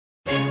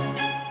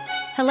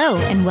Hello,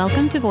 and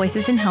welcome to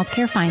Voices in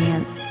Healthcare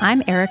Finance.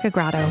 I'm Erica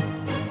Grotto.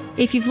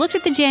 If you've looked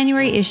at the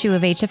January issue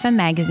of HFM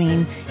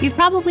Magazine, you've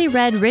probably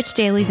read Rich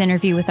Daly's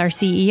interview with our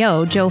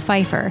CEO, Joe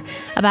Pfeiffer,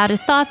 about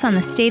his thoughts on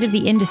the state of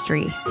the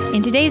industry.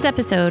 In today's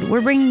episode,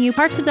 we're bringing you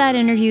parts of that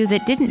interview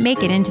that didn't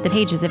make it into the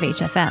pages of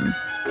HFM.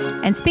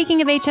 And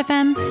speaking of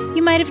HFM,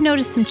 you might have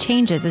noticed some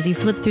changes as you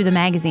flip through the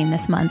magazine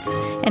this month,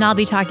 and I'll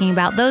be talking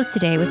about those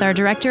today with our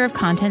Director of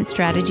Content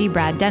Strategy,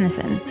 Brad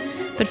Dennison.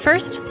 But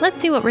first,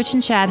 let's see what Rich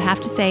and Chad have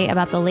to say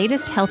about the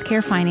latest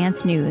healthcare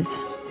finance news.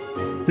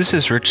 This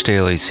is Rich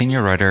Daly,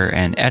 Senior Writer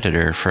and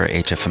Editor for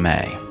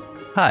HFMA.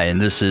 Hi, and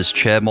this is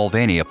Chad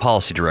Mulvaney, a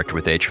Policy Director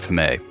with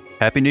HFMA.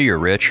 Happy New Year,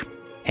 Rich.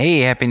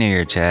 Hey, Happy New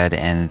Year, Chad,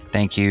 and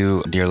thank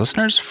you, dear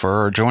listeners,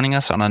 for joining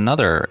us on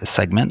another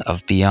segment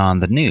of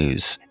Beyond the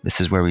News.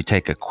 This is where we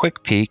take a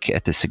quick peek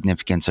at the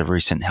significance of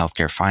recent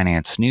healthcare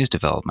finance news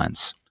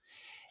developments.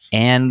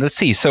 And let's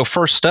see, so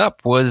first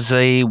up was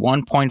a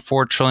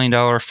 $1.4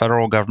 trillion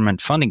federal government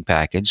funding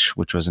package,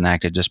 which was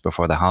enacted just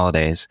before the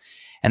holidays.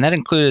 And that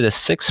included a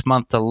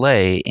 6-month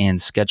delay in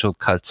scheduled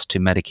cuts to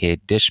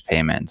Medicaid DSH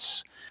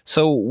payments.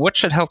 So what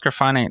should healthcare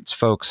finance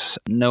folks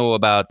know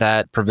about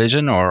that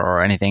provision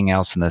or anything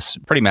else in this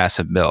pretty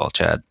massive bill,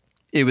 Chad?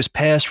 It was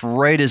passed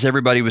right as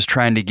everybody was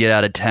trying to get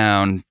out of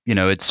town. You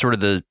know, it's sort of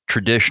the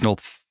traditional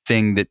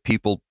thing that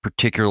people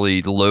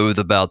particularly loathe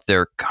about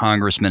their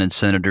congressmen and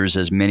senators,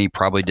 as many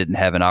probably didn't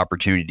have an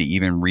opportunity to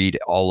even read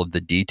all of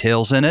the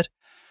details in it.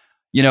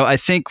 You know, I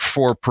think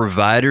for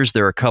providers,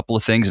 there are a couple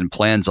of things, and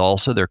plans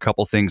also, there are a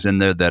couple of things in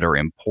there that are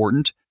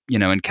important. You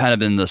know, and kind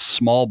of in the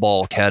small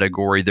ball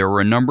category, there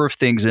were a number of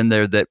things in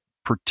there that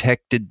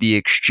protected the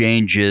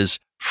exchanges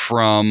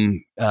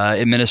from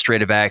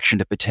administrative action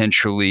to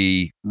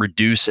potentially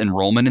reduce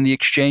enrollment in the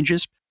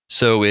exchanges.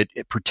 So it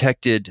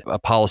protected a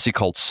policy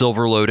called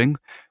silver loading,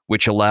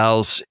 which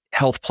allows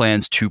health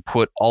plans to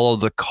put all of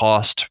the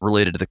cost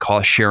related to the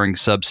cost sharing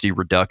subsidy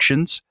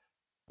reductions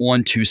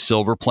onto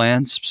silver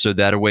plans. So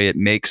that way it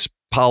makes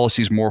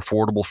policies more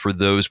affordable for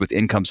those with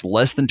incomes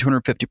less than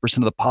 250%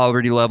 of the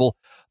poverty level.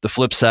 The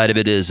flip side of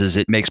it is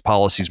it makes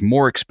policies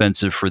more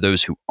expensive for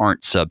those who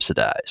aren't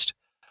subsidized.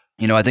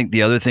 You know, I think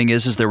the other thing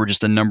is there were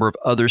just a number of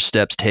other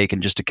steps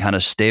taken just to kind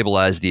of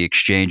stabilize the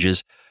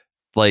exchanges,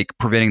 like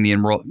preventing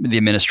the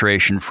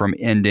administration from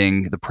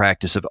ending the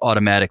practice of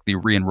automatically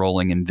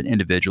re-enrolling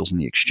individuals in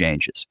the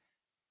exchanges.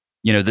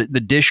 You know, the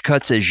DSH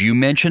cuts, as you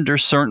mentioned, are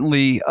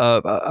certainly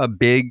a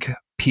big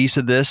piece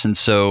of this. And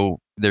so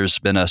there's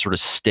been a sort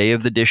of stay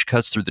of the DSH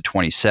cuts through the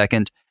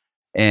 22nd.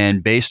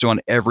 And based on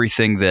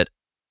everything that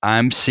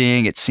I'm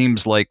seeing, it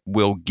seems like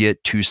we'll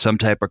get to some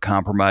type of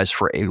compromise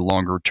for a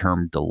longer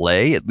term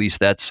delay. At least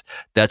that's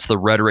the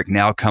rhetoric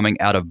now coming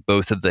out of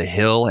both of the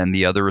Hill and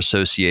the other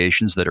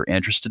associations that are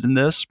interested in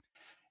this.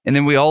 And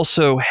then we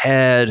also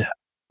had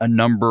a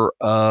number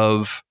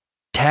of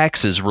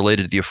taxes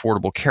related to the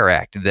Affordable Care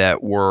Act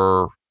that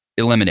were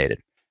eliminated.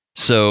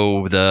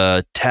 So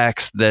the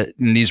tax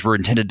and these were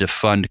intended to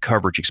fund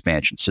coverage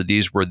expansion. So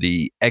these were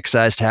the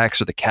excise tax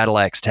or the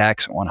Cadillac's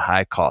tax on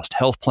high cost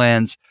health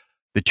plans,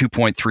 the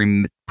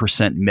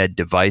 2.3% med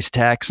device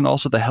tax, and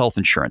also the health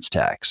insurance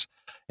tax.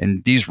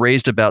 And these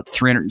raised about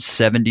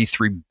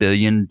 $373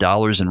 billion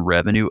in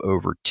revenue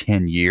over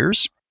 10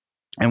 years.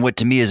 And what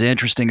to me is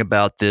interesting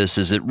about this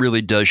is it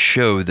really does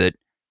show that,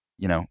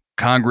 you know,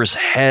 Congress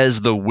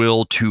has the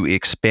will to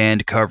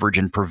expand coverage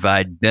and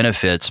provide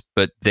benefits,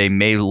 but they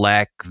may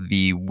lack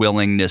the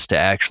willingness to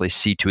actually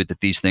see to it that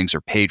these things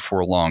are paid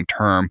for long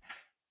term.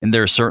 And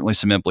there are certainly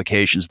some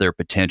implications there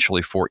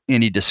potentially for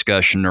any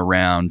discussion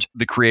around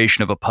the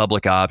creation of a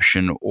public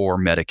option or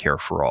Medicare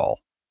for all.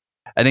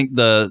 I think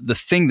the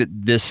thing that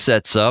this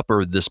sets up,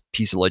 or this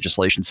piece of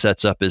legislation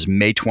sets up, is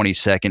May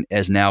 22nd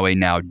as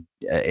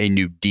a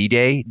new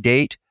D-Day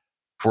date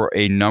for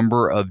a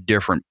number of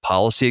different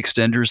policy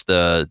extenders.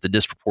 The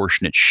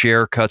disproportionate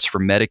share cuts for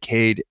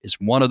Medicaid is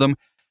one of them.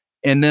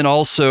 And then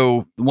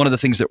also one of the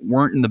things that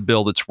weren't in the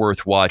bill that's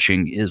worth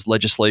watching is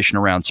legislation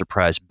around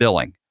surprise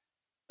billing.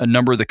 A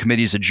number of the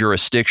committees of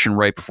jurisdiction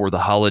right before the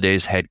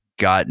holidays had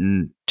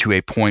gotten to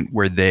a point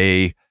where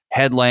they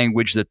had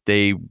language that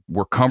they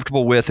were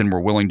comfortable with and were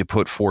willing to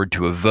put forward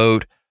to a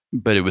vote,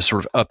 but it was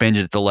sort of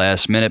upended at the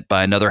last minute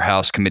by another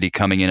House committee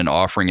coming in and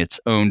offering its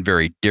own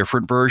very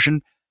different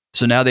version.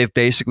 So now they've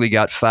basically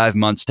got 5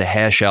 months to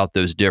hash out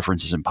those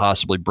differences and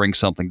possibly bring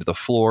something to the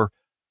floor,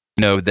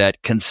 you know,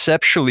 that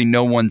conceptually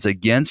no one's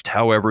against.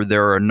 However,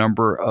 there are a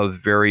number of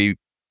very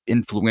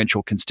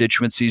influential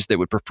constituencies that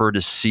would prefer to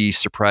see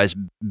surprise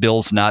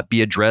bills not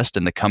be addressed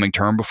in the coming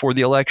term before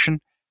the election.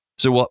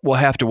 So we'll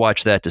have to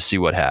watch that to see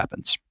what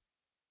happens.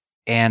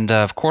 And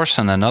of course,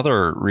 in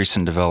another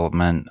recent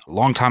development,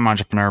 longtime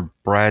entrepreneur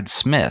Brad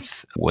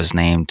Smith was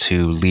named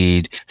to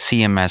lead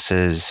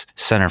CMS's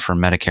Center for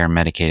Medicare and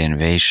Medicaid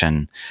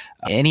Innovation.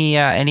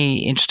 Any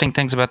interesting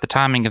things about the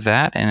timing of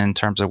that and in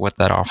terms of what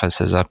that office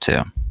is up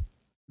to?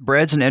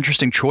 Brad's an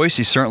interesting choice.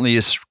 He certainly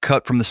is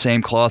cut from the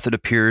same cloth, it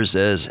appears,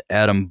 as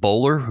Adam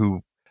Boehler,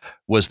 who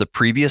was the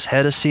previous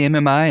head of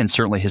CMMI, and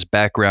certainly his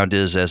background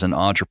is as an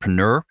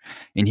entrepreneur.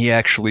 And he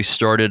actually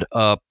started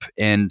up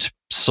and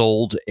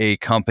sold a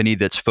company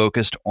that's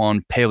focused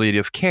on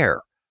palliative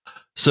care.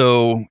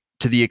 So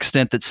to the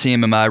extent that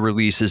CMMI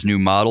releases new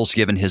models,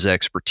 given his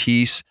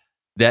expertise,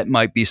 that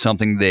might be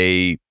something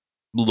they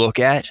look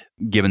at,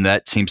 given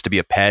that seems to be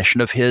a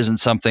passion of his, and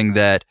something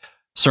that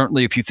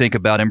certainly if you think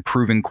about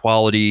improving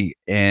quality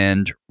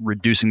and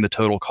reducing the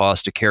total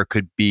cost of care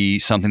could be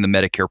something the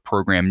Medicare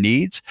program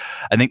needs.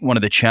 I think one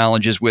of the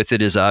challenges with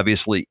it is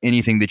obviously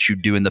anything that you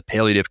do in the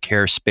palliative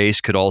care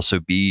space could also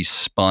be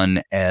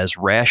spun as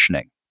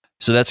rationing.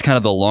 So that's kind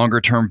of the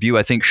longer term view.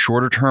 I think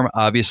shorter term,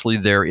 obviously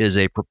there is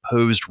a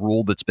proposed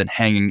rule that's been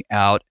hanging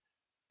out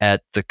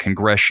at the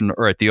Congression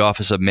or at the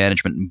Office of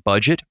Management and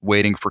Budget,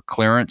 waiting for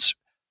clearance,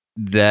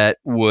 that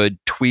would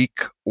tweak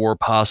or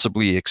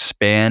possibly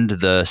expand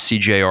the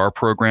CJR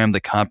program,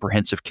 the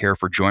Comprehensive Care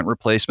for Joint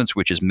Replacements,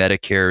 which is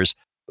Medicare's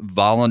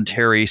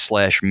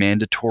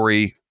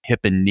voluntary/mandatory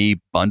hip and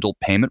knee bundle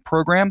payment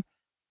program.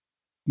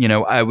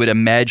 I would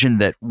imagine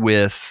that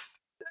with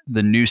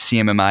the new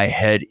CMMI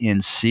head in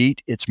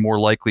seat, it's more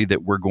likely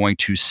that we're going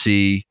to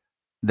see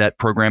that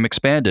program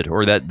expanded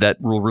or that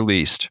rule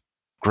released.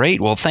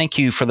 Great. Well, thank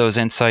you for those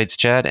insights,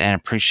 Jed, and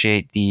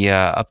appreciate the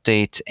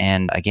update.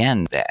 And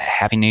again,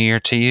 Happy New Year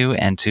to you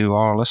and to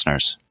all our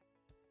listeners.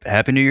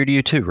 Happy New Year to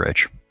you too,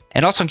 Rich.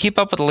 And also keep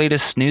up with the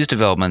latest news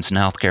developments in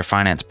healthcare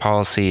finance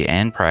policy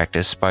and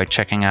practice by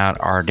checking out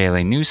our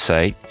daily news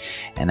site,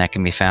 and that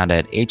can be found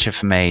at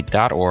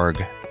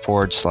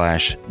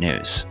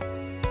hfma.org/news.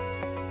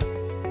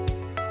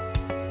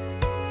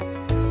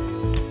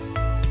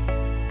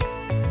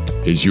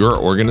 Is your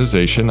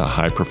organization a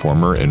high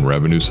performer in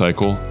revenue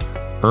cycle?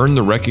 Earn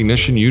the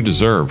recognition you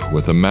deserve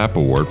with a MAP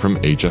Award from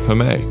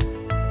HFMA.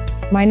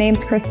 My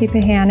name's Christy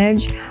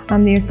Pahanage.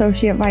 I'm the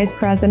Associate Vice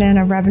President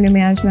of Revenue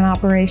Management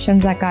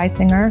Operations at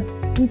Geisinger.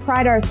 We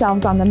pride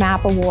ourselves on the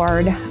MAP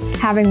Award,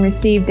 having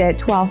received it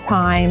 12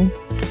 times.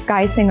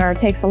 Geisinger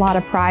takes a lot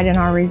of pride in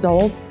our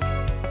results.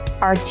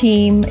 Our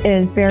team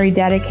is very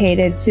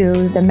dedicated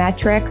to the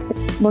metrics,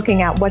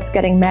 looking at what's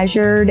getting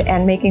measured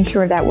and making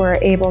sure that we're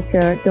able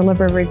to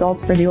deliver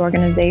results for the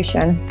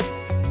organization.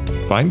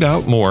 Find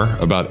out more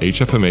about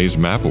HFMA's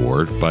MAP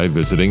Award by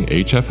visiting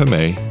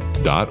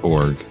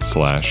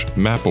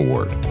hfma.org/MAP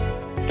Award.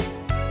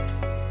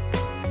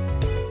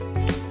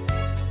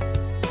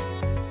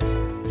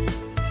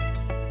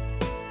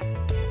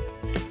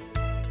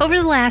 Over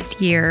the last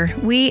year,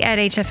 we at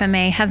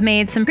HFMA have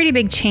made some pretty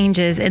big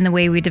changes in the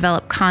way we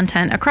develop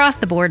content across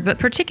the board, but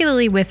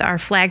particularly with our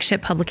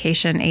flagship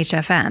publication,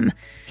 HFM.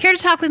 Here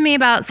to talk with me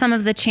about some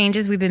of the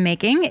changes we've been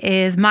making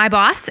is my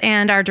boss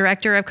and our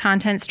Director of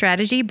Content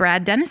Strategy,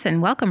 Brad Dennison.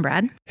 Welcome,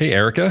 Brad. Hey,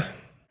 Erica.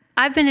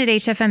 I've been at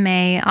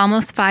HFMA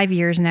almost 5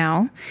 years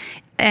now.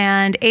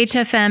 And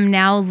HFM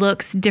now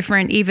looks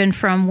different even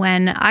from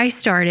when I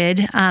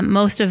started.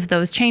 Most of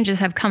those changes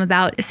have come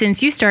about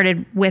since you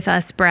started with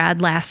us,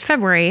 Brad, last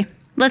February.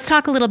 Let's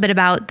talk a little bit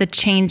about the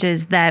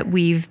changes that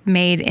we've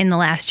made in the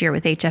last year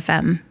with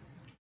HFM.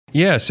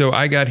 Yeah, so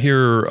I got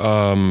here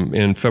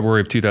in February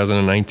of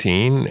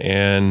 2019,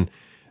 and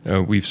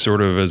we've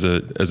sort of, as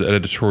an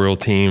editorial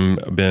team,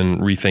 been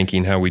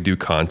rethinking how we do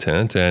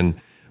content. And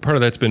part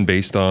of that's been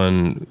based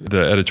on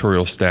the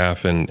editorial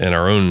staff and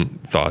our own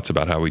thoughts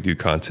about how we do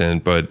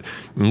content. But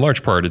in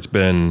large part, it's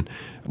been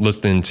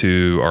listening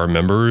to our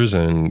members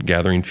and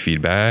gathering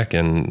feedback,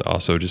 and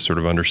also just sort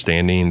of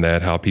understanding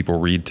that how people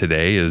read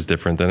today is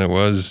different than it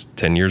was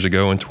 10 years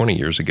ago and 20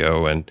 years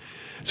ago. And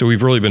so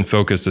we've really been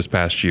focused this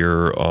past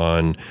year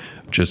on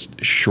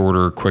just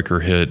shorter,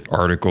 quicker hit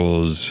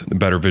articles,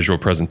 better visual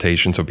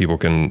presentation so people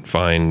can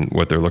find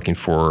what they're looking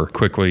for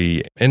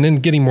quickly, and then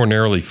getting more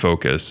narrowly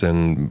focused.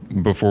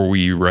 And before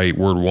we write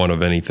word one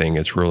of anything,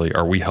 it's really,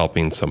 are we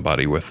helping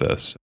somebody with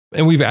this?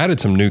 And we've added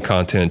some new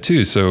content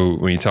too. So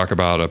when you talk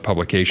about a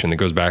publication that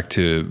goes back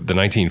to the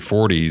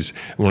 1940s,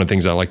 one of the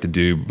things I like to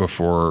do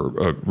before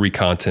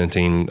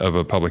recontenting of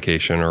a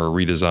publication or a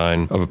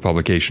redesign of a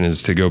publication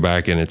is to go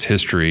back in its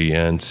history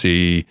and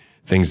see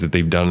things that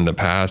they've done in the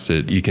past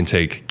that you can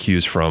take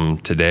cues from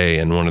today.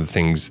 And one of the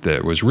things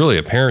that was really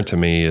apparent to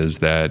me is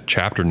that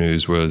chapter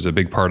news was a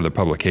big part of the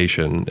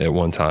publication at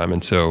one time.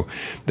 And so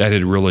that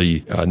had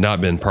really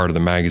not been part of the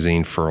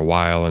magazine for a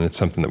while. And it's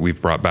something that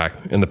we've brought back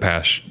in the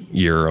past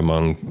year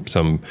among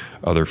some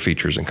other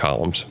features and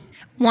columns.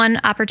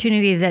 One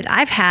opportunity that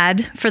I've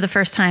had for the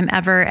first time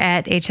ever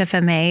at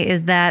HFMA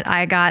is that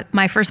I got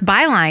my first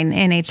byline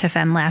in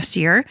HFM last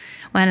year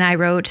when I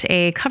wrote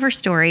a cover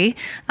story.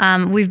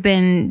 We've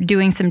been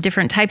doing some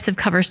different types of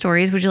cover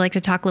stories. Would you like to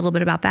talk a little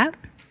bit about that?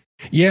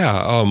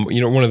 Yeah,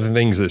 one of the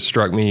things that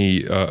struck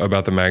me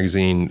about the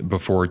magazine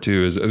before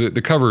too is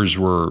the covers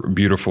were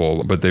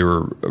beautiful, but they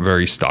were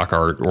very stock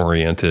art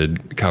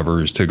oriented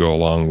covers to go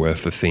along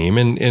with the theme.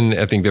 And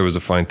I think that was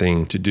a fine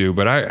thing to do,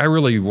 but I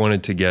really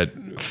wanted to get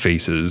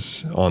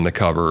faces on the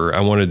cover.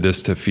 I wanted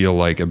this to feel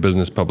like a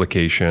business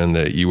publication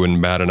that you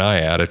wouldn't bat an eye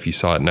at if you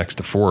saw it next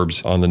to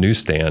Forbes on the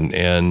newsstand.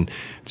 And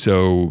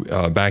so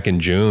back in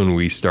June,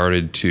 we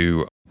started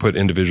to put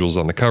individuals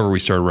on the cover. We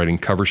started writing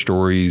cover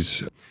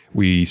stories.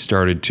 We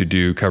started to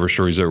do cover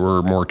stories that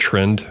were more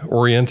trend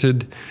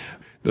oriented.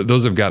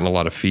 Those have gotten a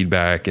lot of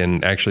feedback.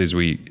 And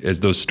actually,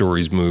 as those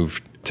stories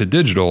move to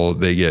digital,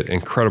 they get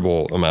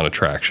incredible amount of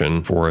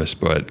traction for us.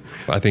 But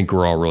I think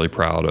we're all really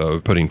proud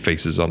of putting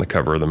faces on the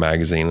cover of the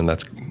magazine, and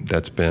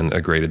that's been a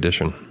great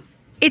addition.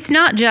 It's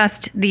not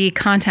just the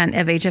content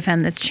of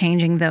HFM that's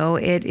changing, though.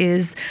 It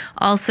is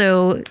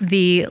also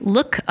the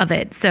look of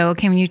it. So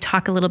can you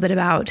talk a little bit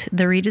about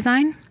the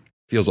redesign?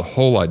 Feels a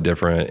whole lot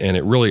different, and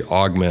it really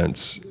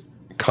augments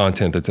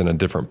content that's in a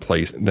different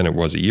place than it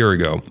was a year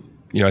ago.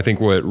 I think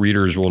what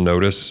readers will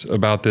notice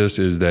about this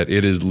is that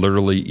it is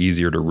literally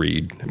easier to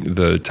read.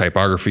 The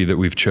typography that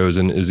we've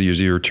chosen is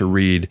easier to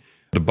read.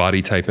 The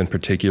body type in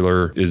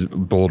particular is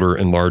bolder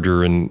and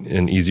larger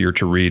and easier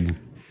to read.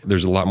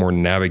 There's a lot more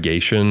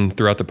navigation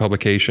throughout the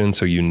publication,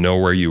 so you know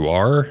where you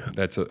are.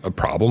 That's a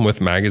problem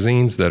with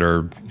magazines that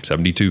are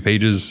 72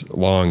 pages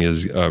long,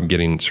 is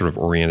getting sort of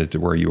oriented to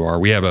where you are.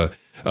 We have a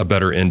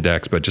better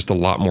index, but just a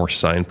lot more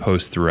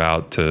signposts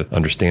throughout to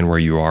understand where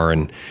you are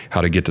and how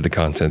to get to the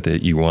content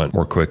that you want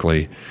more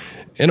quickly.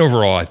 And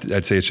overall,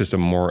 I'd say it's just a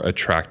more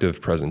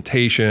attractive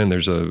presentation.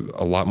 There's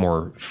a lot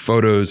more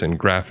photos and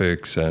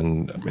graphics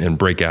and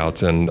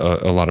breakouts and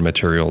a lot of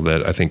material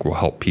that I think will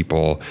help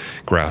people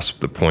grasp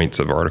the points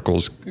of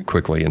articles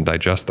quickly and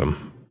digest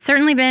them.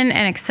 Certainly been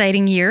an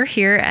exciting year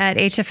here at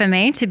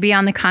HFMA to be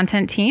on the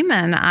content team,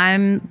 and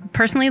I'm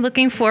personally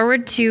looking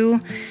forward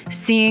to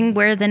seeing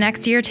where the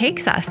next year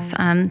takes us.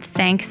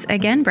 Thanks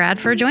again,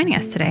 Brad, for joining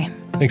us today.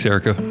 Thanks,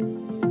 Erica.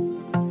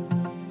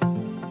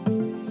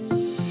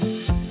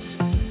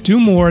 Do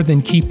more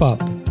than keep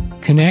up.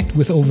 Connect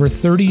with over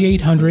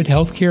 3,800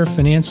 healthcare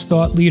finance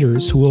thought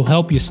leaders who will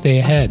help you stay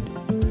ahead.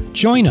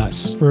 Join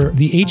us for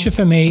the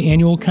HFMA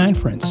Annual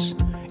Conference.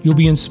 You'll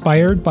be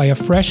inspired by a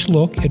fresh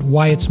look at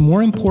why it's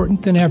more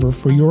important than ever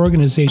for your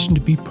organization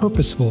to be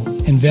purposeful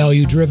and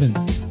value-driven.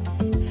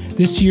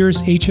 This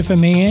year's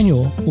HFMA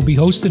Annual will be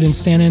hosted in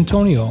San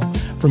Antonio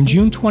from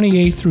June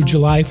 28th through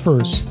July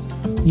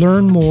 1st.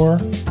 Learn more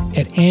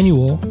at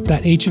annual.hfma.org.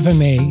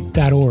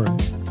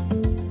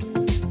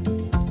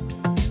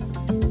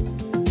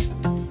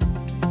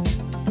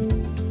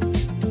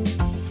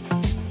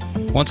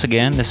 Once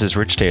again, this is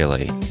Rich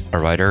Daly, a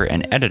writer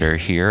and editor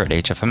here at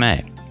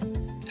HFMA.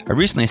 I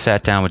recently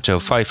sat down with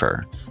Joe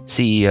Fifer,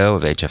 CEO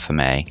of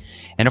HFMA,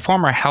 and a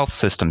former health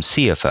system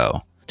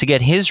CFO, to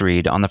get his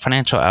read on the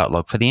financial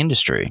outlook for the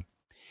industry.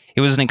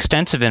 It was an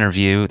extensive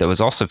interview that was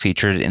also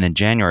featured in the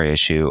January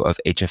issue of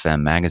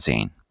HFM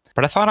magazine.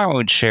 But I thought I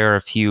would share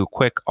a few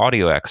quick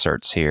audio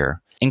excerpts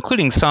here,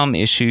 including some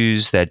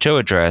issues that Joe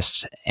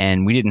addressed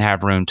and we didn't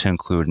have room to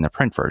include in the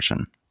print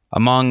version.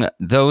 Among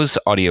those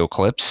audio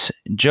clips,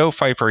 Joe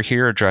Fifer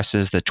here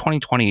addresses the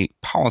 2020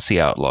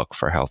 policy outlook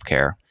for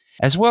healthcare,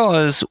 as well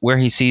as where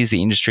he sees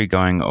the industry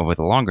going over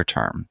the longer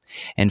term.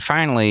 And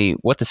finally,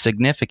 what the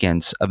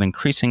significance of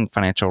increasing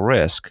financial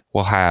risk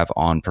will have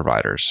on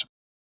providers.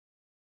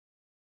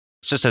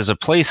 Just as a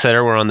place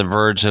setter, we're on the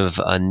verge of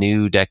a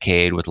new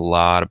decade with a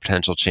lot of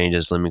potential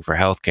changes looming for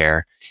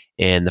healthcare.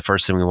 And the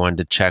first thing we wanted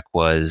to check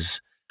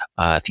was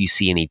if you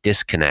see any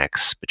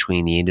disconnects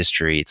between the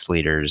industry, its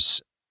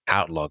leaders'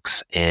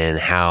 outlooks, and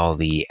how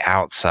the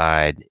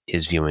outside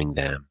is viewing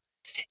them.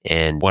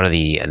 And what are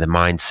the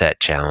mindset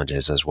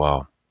challenges as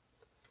well?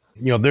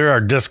 There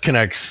are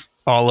disconnects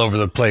all over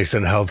the place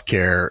in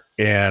healthcare,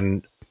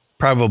 and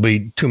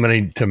probably too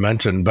many to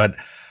mention. But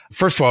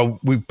first of all,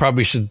 we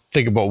probably should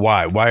think about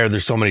why. Why are there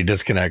so many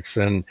disconnects?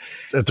 And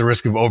at the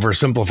risk of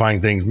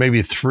oversimplifying things,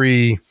 maybe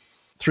three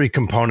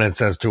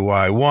components as to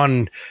why.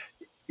 One,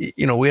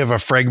 we have a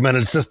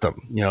fragmented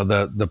system.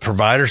 The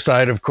provider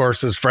side, of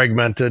course, is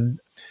fragmented.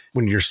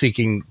 When you're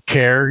seeking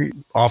care,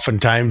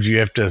 oftentimes you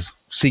have to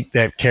seek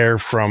that care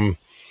from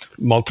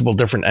multiple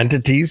different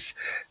entities.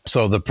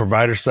 So the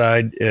provider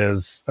side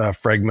is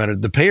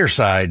fragmented. The payer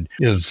side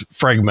is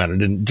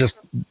fragmented. And just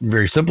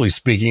very simply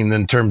speaking,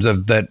 in terms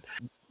of that,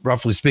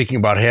 roughly speaking,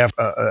 about half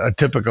a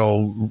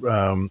typical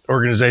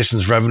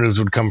organization's revenues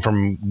would come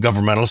from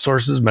governmental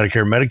sources,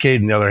 Medicare, Medicaid,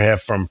 and the other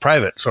half from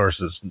private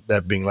sources,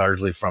 that being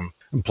largely from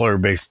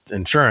employer-based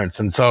insurance.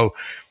 And so,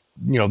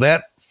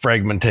 that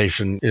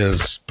fragmentation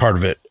is part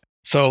of it.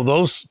 So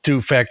those two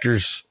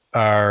factors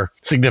are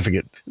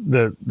significant.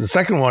 The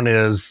second one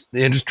is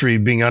the industry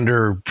being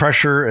under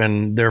pressure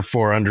and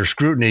therefore under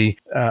scrutiny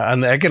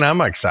on the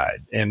economic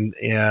side, and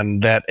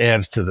that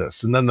adds to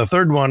this. And then the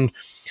third one,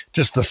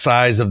 just the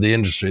size of the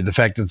industry, the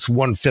fact it's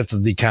 1/5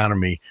 of the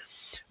economy.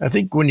 I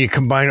think when you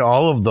combine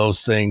all of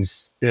those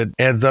things, it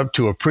adds up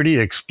to a pretty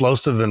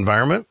explosive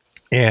environment,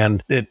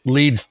 and it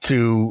leads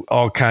to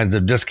all kinds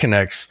of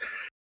disconnects.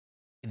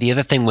 The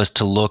other thing was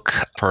to look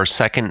for a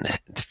second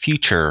the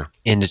future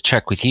and to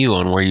check with you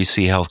on where you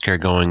see healthcare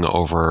going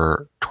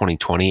over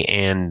 2020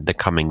 and the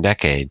coming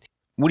decade.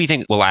 What do you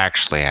think will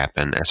actually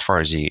happen as far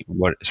as you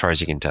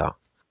can tell?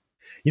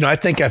 I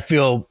think I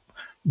feel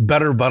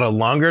better about a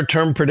longer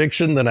term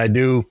prediction than I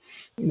do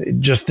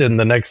just in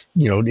the next,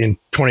 in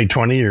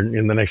 2020 or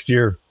in the next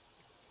year.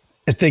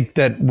 I think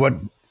that what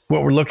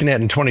what we're looking at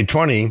in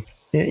 2020,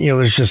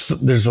 there's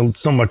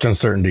so much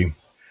uncertainty.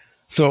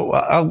 So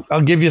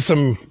I'll give you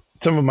some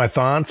of my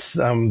thoughts,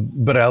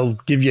 but I'll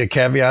give you a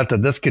caveat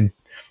that this could,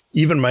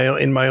 even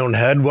in my own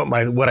head,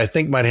 what I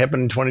think might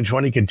happen in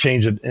 2020 could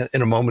change it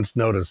in a moment's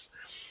notice.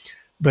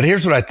 But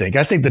here's what I think.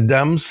 I think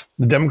the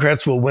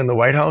Democrats will win the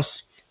White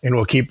House and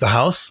will keep the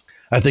House.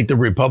 I think the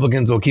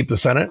Republicans will keep the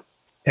Senate.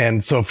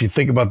 And so if you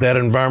think about that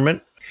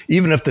environment,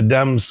 even if the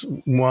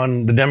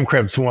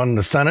Democrats won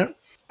the Senate,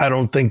 I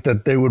don't think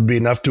that they would be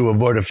enough to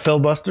avoid a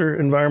filibuster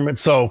environment.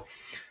 So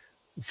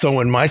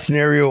in my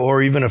scenario,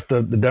 or even if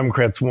the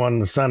Democrats won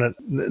the Senate,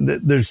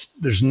 there's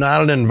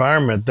not an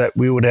environment that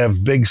we would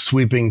have big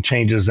sweeping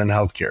changes in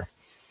healthcare.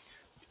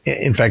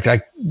 In fact,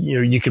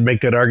 you could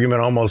make that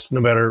argument almost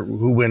no matter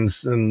who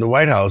wins in the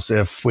White House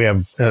if we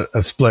have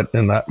a split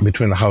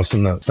between the House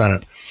and the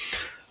Senate.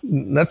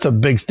 That's a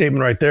big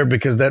statement right there,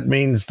 because that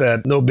means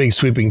that no big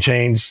sweeping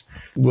change.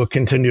 Will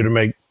continue to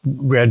make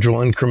gradual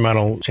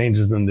incremental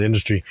changes in the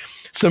industry.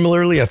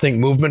 Similarly, I think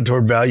movement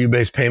toward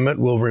value-based payment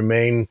will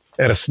remain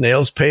at a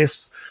snail's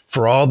pace.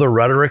 For all the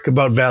rhetoric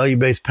about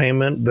value-based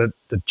payment, the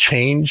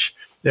change,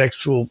 the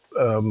actual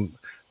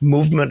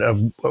movement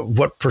of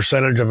what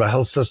percentage of a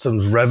health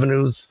system's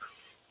revenues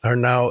are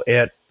now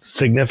at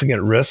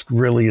significant risk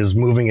really is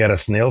moving at a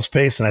snail's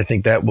pace, and I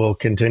think that will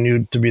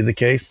continue to be the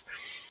case.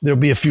 There'll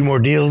be a few more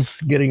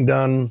deals getting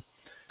done.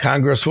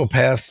 Congress will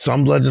pass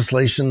some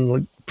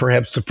legislation,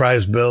 perhaps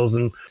surprise bills,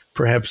 and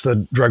perhaps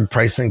the drug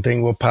pricing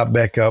thing will pop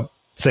back up.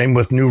 Same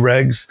with new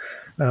regs.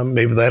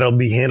 Maybe that'll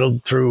be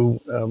handled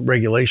through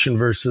regulation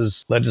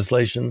versus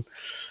legislation.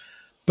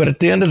 But at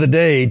the end of the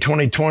day,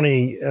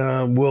 2020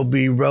 will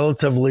be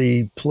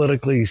relatively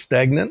politically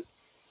stagnant,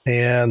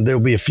 and there'll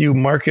be a few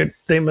market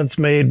statements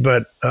made,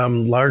 but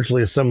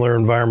largely a similar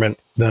environment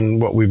than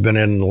what we've been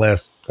in the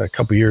last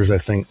couple of years, I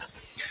think.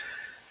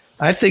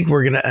 I think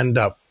we're going to end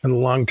up on a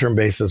long-term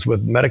basis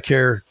with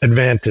Medicare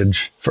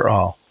Advantage for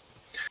all.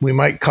 We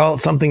might call it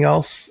something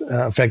else.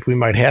 In fact, we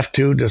might have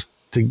to, just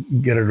to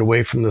get it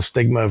away from the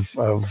stigma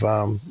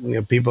of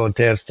people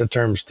attached to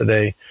terms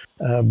today.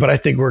 But I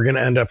think we're going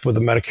to end up with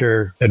a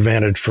Medicare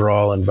Advantage for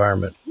all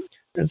environment.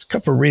 There's a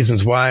couple of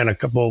reasons why, and a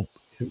couple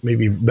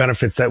maybe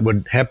benefits that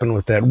would happen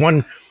with that.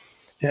 One,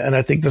 and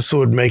I think this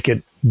would make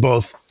it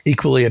both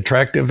equally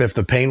attractive if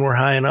the pain were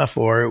high enough,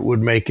 or it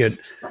would make it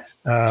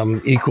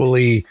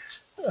equally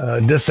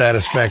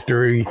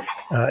dissatisfactory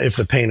if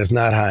the pain is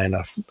not high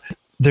enough.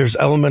 There's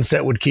elements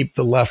that would keep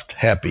the left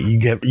happy. You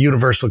get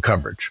universal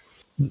coverage.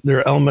 There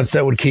are elements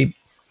that would keep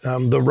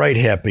the right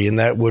happy, and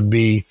that would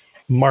be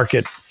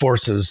market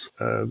forces,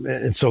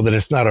 and so that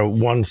it's not a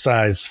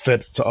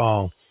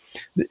one-size-fits-all.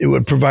 It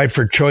would provide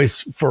for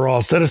choice for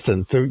all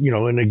citizens. So,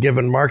 in a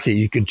given market,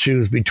 you could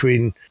choose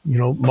between,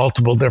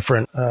 multiple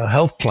different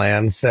health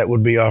plans that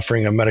would be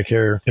offering a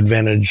Medicare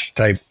Advantage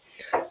type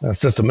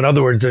system. In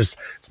other words, it's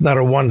not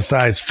a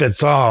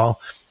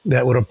one-size-fits-all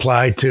that would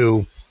apply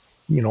to,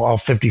 all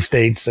 50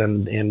 states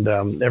and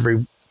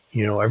every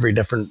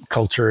different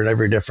culture and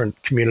every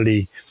different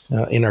community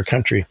in our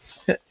country.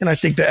 And I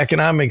think the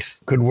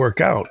economics could work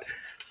out.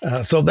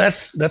 So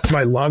that's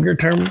my longer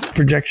term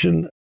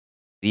projection.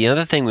 The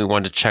other thing we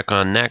wanted to check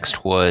on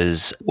next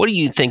was, what do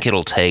you think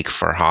it'll take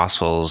for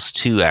hospitals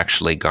to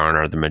actually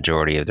garner the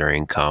majority of their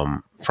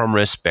income from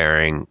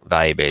risk-bearing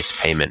value-based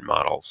payment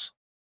models?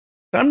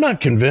 I'm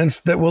not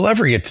convinced that we'll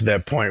ever get to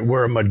that point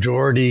where a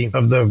majority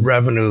of the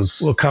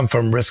revenues will come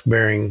from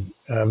risk-bearing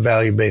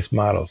value-based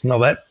models. Now,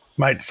 that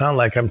might sound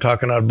like I'm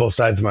talking out of both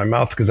sides of my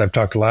mouth, because I've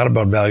talked a lot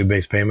about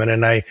value-based payment,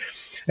 and I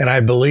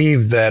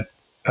believe that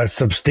a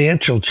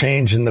substantial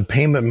change in the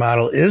payment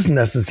model is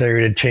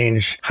necessary to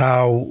change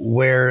how,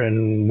 where,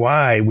 and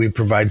why we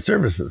provide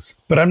services.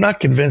 But I'm not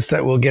convinced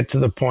that we'll get to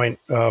the point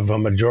of a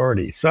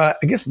majority. So I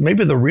guess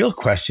maybe the real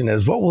question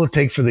is, what will it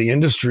take for the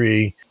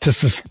industry to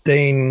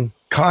sustain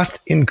cost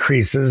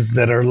increases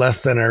that are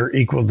less than or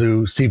equal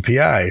to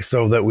CPI,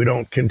 so that we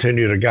don't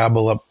continue to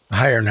gobble up a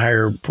higher and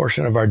higher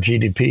portion of our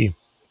GDP?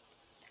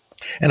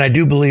 And I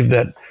do believe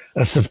that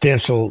a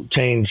substantial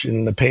change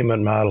in the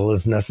payment model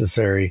is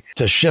necessary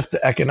to shift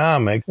the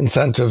economic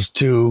incentives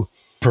to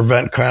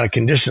prevent chronic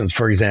conditions,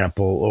 for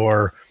example,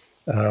 or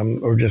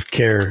just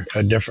care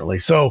differently.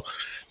 So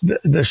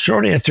the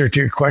short answer to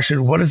your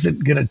question, what is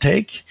it going to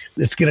take?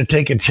 It's going to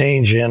take a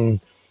change in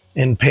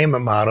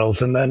payment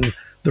models, and then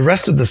the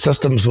rest of the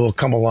systems will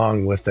come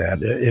along with that.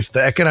 If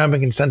the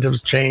economic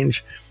incentives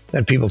change,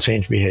 then people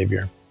change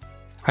behavior.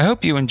 I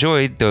hope you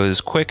enjoyed those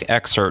quick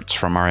excerpts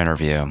from our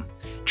interview.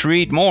 To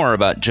read more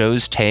about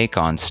Joe's take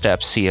on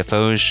steps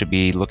CFOs should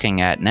be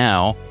looking at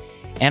now,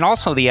 and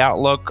also the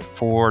outlook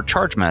for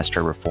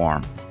ChargeMaster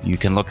reform, you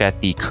can look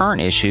at the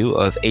current issue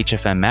of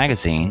HFM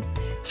Magazine,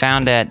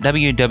 found at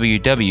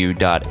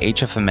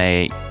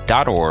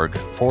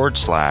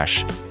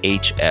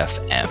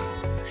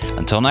www.hfma.org/HFM.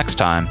 Until next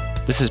time,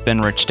 this has been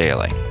Rich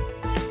Daly.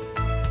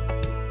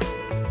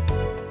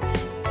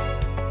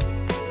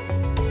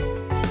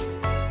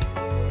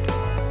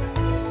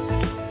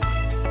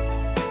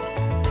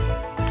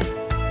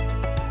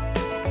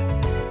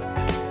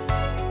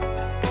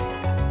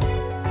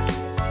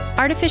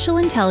 Artificial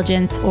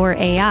intelligence, or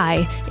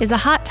AI, is a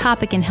hot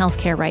topic in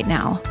healthcare right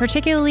now,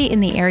 particularly in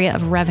the area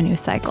of revenue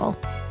cycle.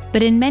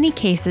 But in many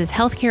cases,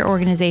 healthcare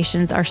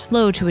organizations are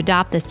slow to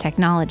adopt this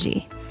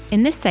technology.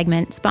 In this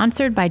segment,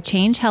 sponsored by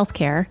Change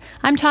Healthcare,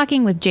 I'm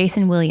talking with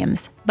Jason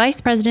Williams,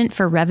 Vice President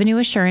for Revenue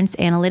Assurance,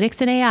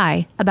 Analytics, and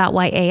AI, about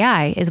why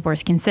AI is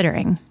worth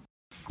considering.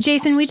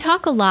 Jason, we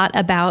talk a lot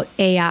about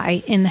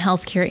AI in the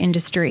healthcare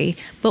industry,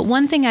 but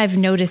one thing I've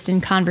noticed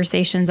in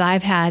conversations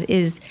I've had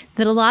is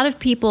that a lot of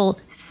people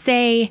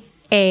say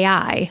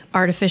AI,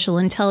 artificial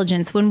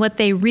intelligence, when what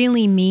they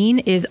really mean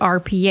is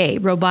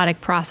RPA,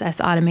 robotic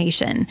process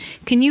automation.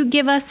 Can you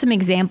give us some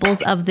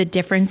examples of the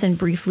difference and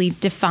briefly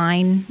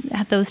define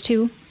those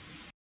two?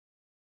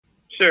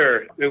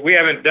 Sure. We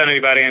haven't done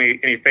anybody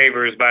any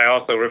favors by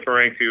also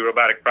referring to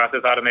robotic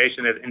process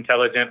automation as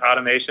intelligent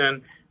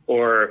automation,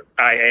 or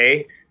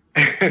IA.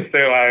 So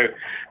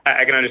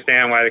I can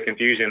understand why the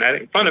confusion. I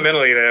think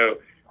fundamentally, though,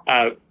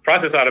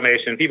 process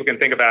automation, people can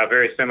think about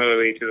very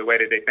similarly to the way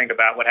that they think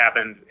about what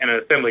happens in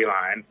an assembly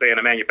line, say in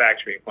a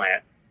manufacturing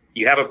plant.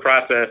 You have a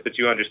process that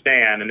you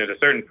understand, and there's a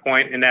certain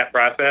point in that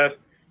process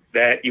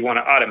that you want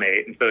to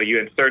automate. And so you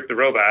insert the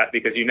robot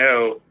because you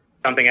know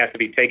something has to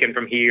be taken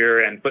from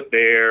here and put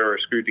there or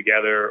screwed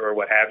together or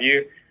what have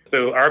you.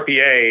 So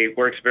RPA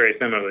works very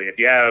similarly. If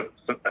you have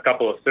a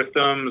couple of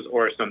systems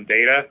or some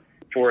data,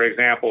 for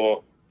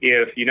example,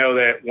 if you know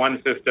that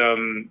one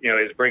system,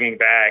 is bringing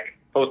back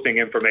posting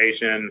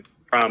information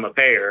from a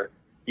payer,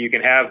 you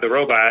can have the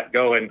robot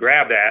go and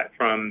grab that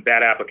from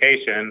that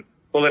application,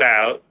 pull it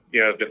out,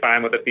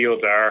 define what the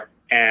fields are,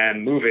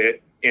 and move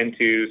it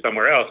into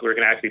somewhere else where it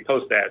can actually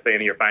post that, say,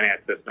 into your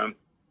finance system.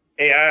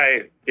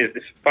 AI is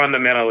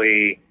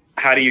fundamentally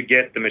how do you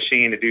get the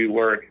machine to do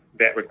work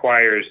that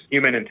requires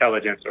human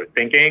intelligence or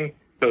thinking.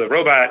 So the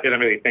robot isn't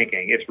really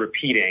thinking, it's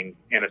repeating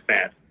in a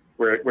sense,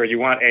 where you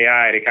want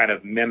AI to kind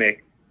of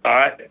mimic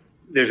thought.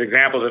 There's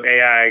examples of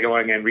AI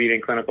going and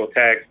reading clinical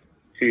text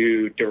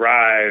to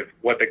derive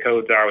what the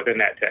codes are within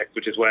that text,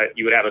 which is what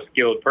you would have a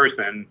skilled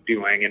person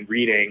doing and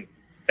reading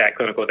that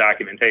clinical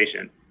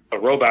documentation. A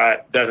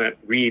robot doesn't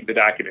read the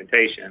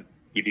documentation.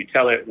 If you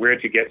tell it where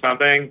to get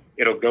something,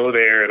 it'll go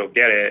there, it'll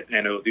get it,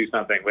 and it'll do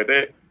something with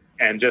it.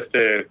 And just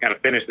to kind of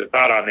finish the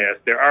thought on this,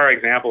 there are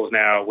examples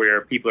now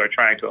where people are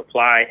trying to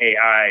apply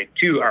AI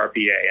to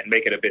RPA and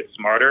make it a bit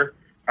smarter.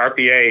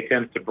 RPA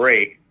tends to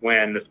break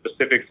when the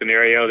specific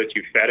scenario that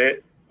you fed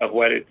it of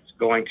what it's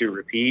going to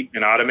repeat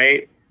and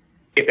automate,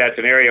 if that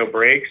scenario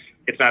breaks,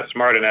 it's not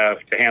smart enough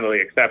to handle the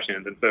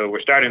exceptions. And so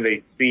we're starting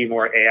to see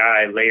more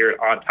AI layered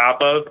on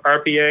top of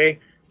RPA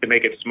to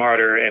make it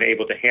smarter and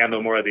able to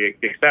handle more of the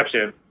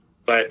exceptions.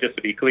 But just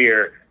to be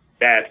clear,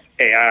 that's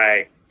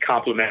AI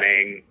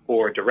complementing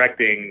or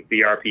directing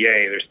the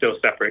RPA. They're still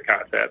separate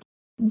concepts.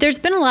 There's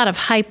been a lot of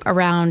hype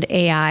around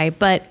AI,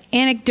 but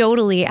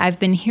anecdotally, I've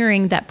been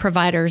hearing that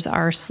providers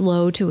are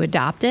slow to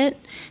adopt it.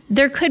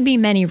 There could be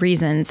many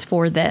reasons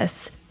for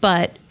this,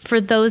 but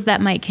for those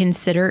that might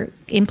consider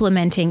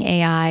implementing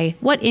AI,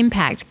 what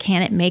impact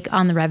can it make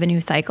on the revenue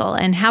cycle,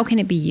 and how can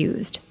it be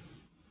used?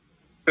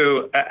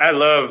 So I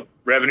love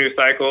revenue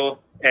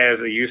cycle as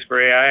a use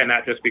for AI, and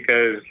not just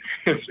because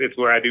it's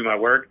where I do my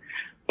work,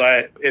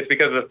 but it's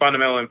because of the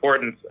fundamental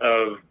importance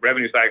of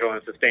revenue cycle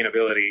and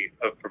sustainability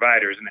of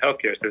providers in the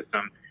healthcare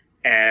system.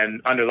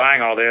 And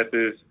underlying all this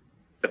is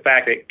the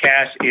fact that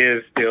cash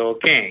is still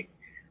king.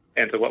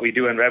 And so what we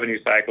do in revenue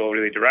cycle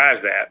really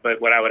derives that. But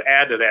what I would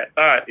add to that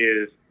thought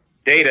is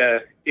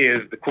data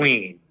is the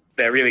queen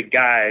that really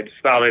guides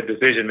solid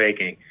decision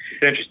making.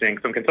 It's interesting.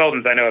 Some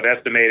consultants I know have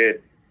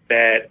estimated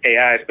that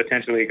AI is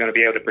potentially going to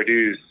be able to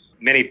produce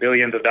many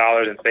billions of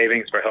dollars in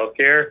savings for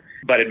healthcare,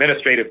 but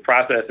administrative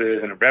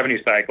processes and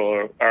revenue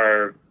cycle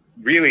are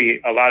really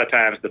a lot of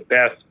times the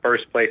best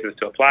first places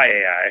to apply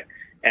AI.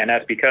 And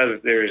that's because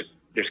there's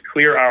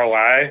clear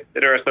ROI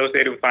that are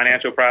associated with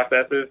financial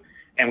processes.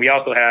 And we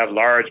also have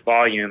large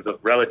volumes of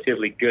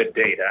relatively good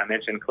data. I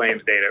mentioned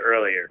claims data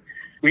earlier.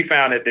 We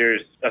found that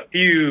there's a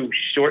few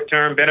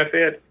short-term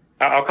benefits.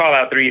 I'll call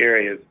out three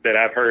areas that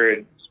I've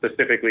heard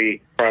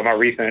specifically from our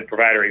recent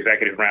provider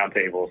executive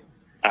roundtables.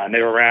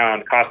 They were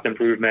around cost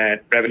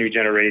improvement, revenue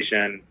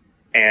generation,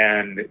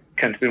 and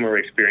consumer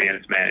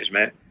experience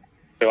management.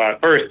 So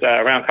first,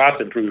 around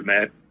cost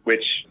improvement,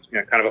 which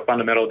kind of a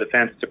fundamental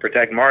defense to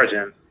protect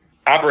margins,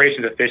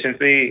 operations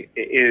efficiency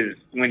is,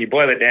 when you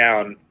boil it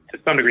down, to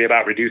some degree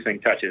about reducing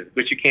touches,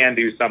 which you can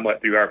do somewhat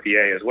through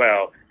RPA as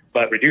well,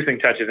 but reducing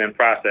touches in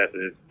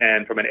processes.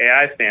 And from an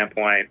AI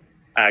standpoint,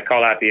 I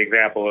call out the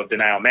example of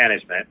denial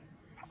management.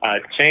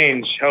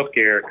 Change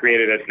Healthcare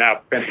created a denial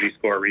propensity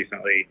score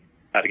recently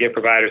to give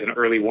providers an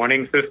early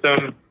warning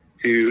system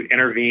to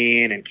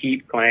intervene and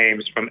keep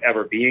claims from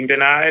ever being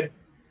denied.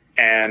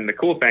 And the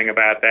cool thing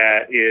about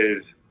that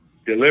is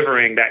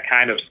delivering that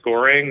kind of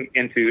scoring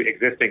into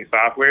existing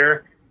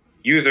software,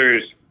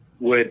 users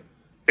would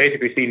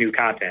basically see new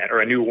content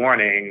or a new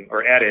warning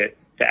or edit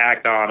to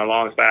act on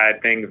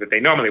alongside things that they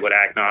normally would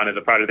act on as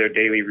a part of their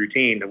daily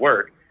routine to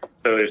work.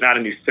 So there's not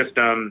a new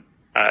system,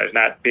 there's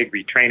not big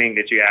retraining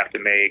that you have to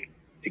make.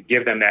 to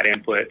give them that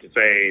input to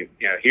say,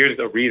 here's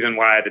the reason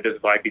why that this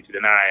is likely to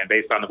deny. And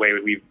based on the way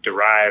that we've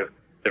derived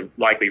the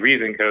likely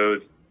reason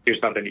codes, here's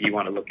something that you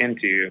want to look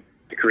into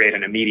to create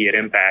an immediate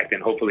impact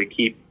and hopefully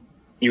keep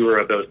fewer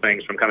of those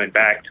things from coming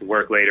back to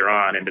work later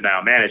on in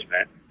denial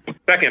management.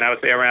 Second, I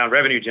would say around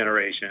revenue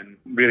generation,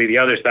 really the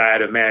other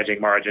side of managing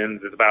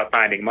margins is about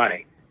finding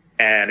money.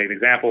 And an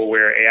example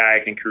where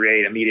AI can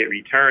create immediate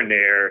return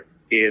there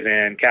is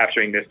in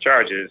capturing missed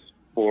charges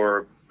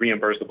for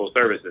reimbursable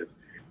services.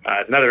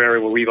 It's another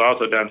area where we've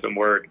also done some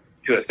work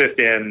to assist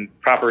in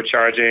proper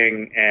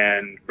charging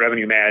and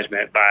revenue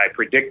management by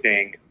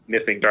predicting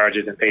missing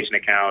charges in patient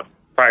accounts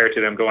prior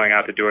to them going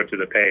out the door to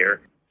the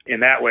payer.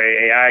 In that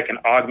way, AI can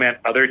augment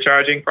other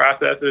charging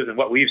processes. And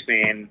what we've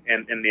seen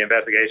in the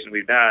investigation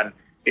we've done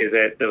is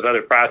that those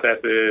other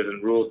processes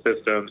and rule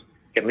systems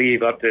can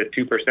leave up to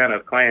 2%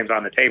 of claims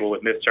on the table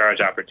with mischarge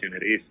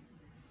opportunities.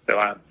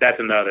 So that's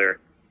another.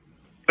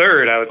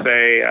 Third, I would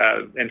say,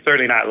 and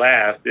certainly not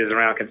last, is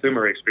around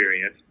consumer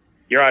experience.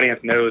 Your audience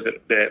knows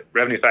that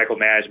revenue cycle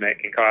management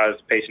can cause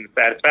patient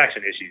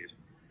satisfaction issues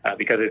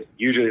because it's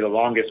usually the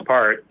longest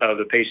part of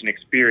the patient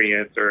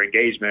experience or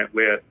engagement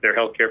with their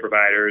healthcare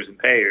providers and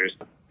payers.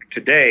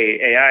 Today,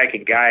 AI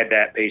can guide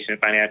that patient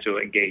financial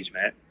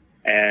engagement.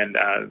 And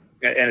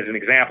as an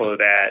example of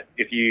that,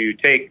 if you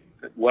take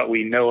what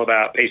we know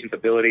about patients'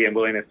 ability and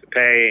willingness to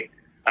pay,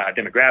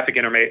 demographic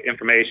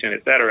information,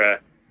 et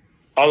cetera,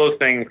 all those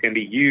things can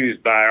be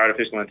used by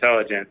artificial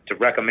intelligence to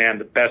recommend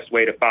the best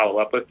way to follow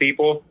up with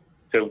people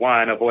to,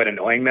 one, avoid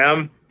annoying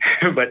them,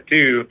 but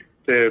two,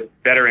 to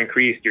better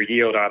increase your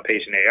yield on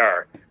patient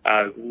AR.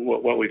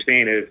 What we've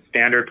seen is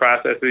standard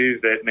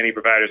processes that many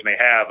providers may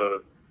have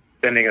of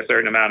sending a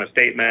certain amount of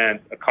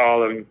statements, a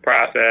calling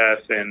process,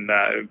 and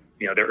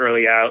their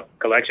early out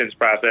collections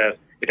process.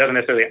 It doesn't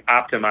necessarily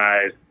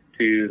optimize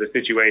to the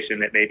situation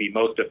that may be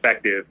most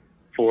effective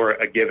for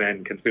a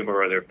given consumer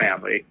or their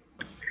family.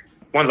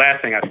 One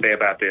last thing I'd say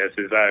about this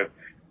is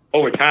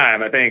over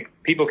time, I think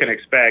people can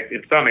expect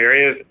in some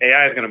areas,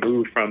 AI is going to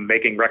move from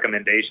making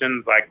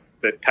recommendations like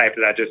the type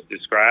that I just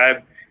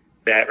described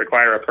that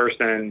require a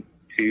person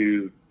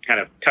to kind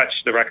of touch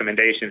the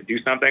recommendation, do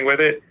something with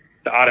it,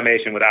 to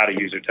automation without a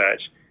user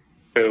touch.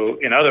 So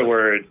in other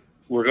words,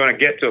 we're going to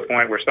get to a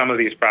point where some of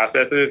these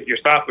processes, your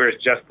software is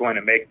just going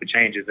to make the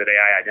changes that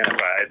AI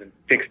identifies and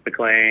fix the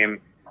claim,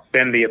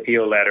 send the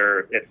appeal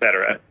letter, et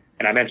cetera.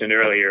 And I mentioned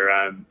earlier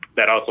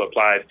that also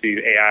applies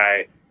to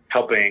AI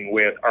helping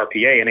with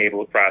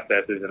RPA-enabled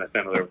processes in a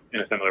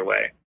similar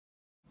way.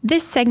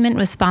 This segment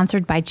was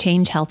sponsored by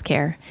Change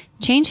Healthcare.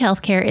 Change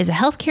Healthcare is a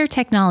healthcare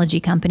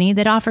technology company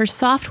that offers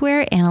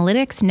software,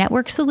 analytics,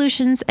 network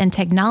solutions, and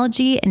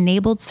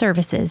technology-enabled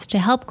services to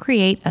help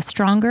create a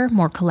stronger,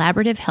 more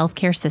collaborative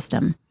healthcare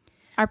system.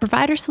 Our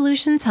provider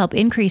solutions help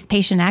increase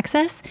patient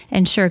access,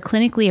 ensure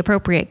clinically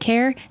appropriate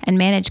care, and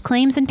manage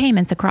claims and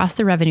payments across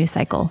the revenue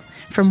cycle.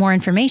 For more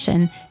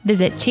information,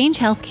 visit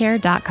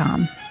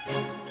changehealthcare.com.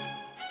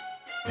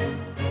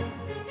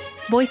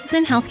 Voices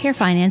in Healthcare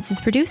Finance is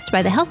produced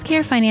by the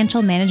Healthcare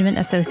Financial Management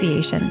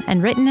Association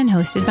and written and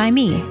hosted by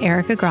me,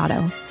 Erica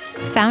Grotto.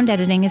 Sound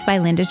editing is by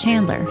Linda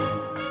Chandler.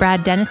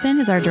 Brad Dennison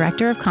is our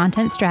Director of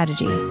Content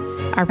Strategy.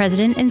 Our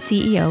President and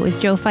CEO is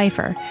Joe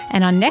Pfeiffer,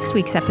 and on next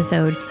week's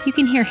episode, you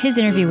can hear his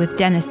interview with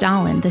Dennis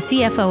Dolan, the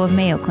CFO of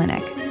Mayo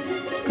Clinic.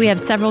 We have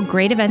several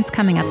great events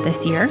coming up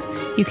this year.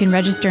 You can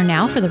register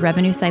now for the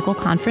Revenue Cycle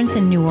Conference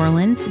in New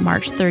Orleans,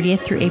 March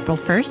 30th through April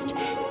 1st,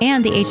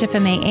 and the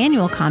HFMA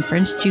Annual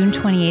Conference, June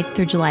 28th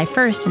through July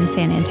 1st in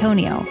San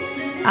Antonio.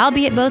 I'll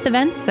be at both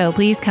events, so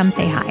please come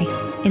say hi.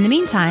 In the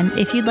meantime,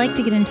 if you'd like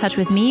to get in touch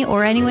with me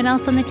or anyone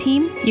else on the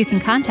team, you can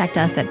contact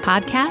us at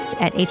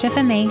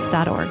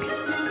podcast@hfma.org.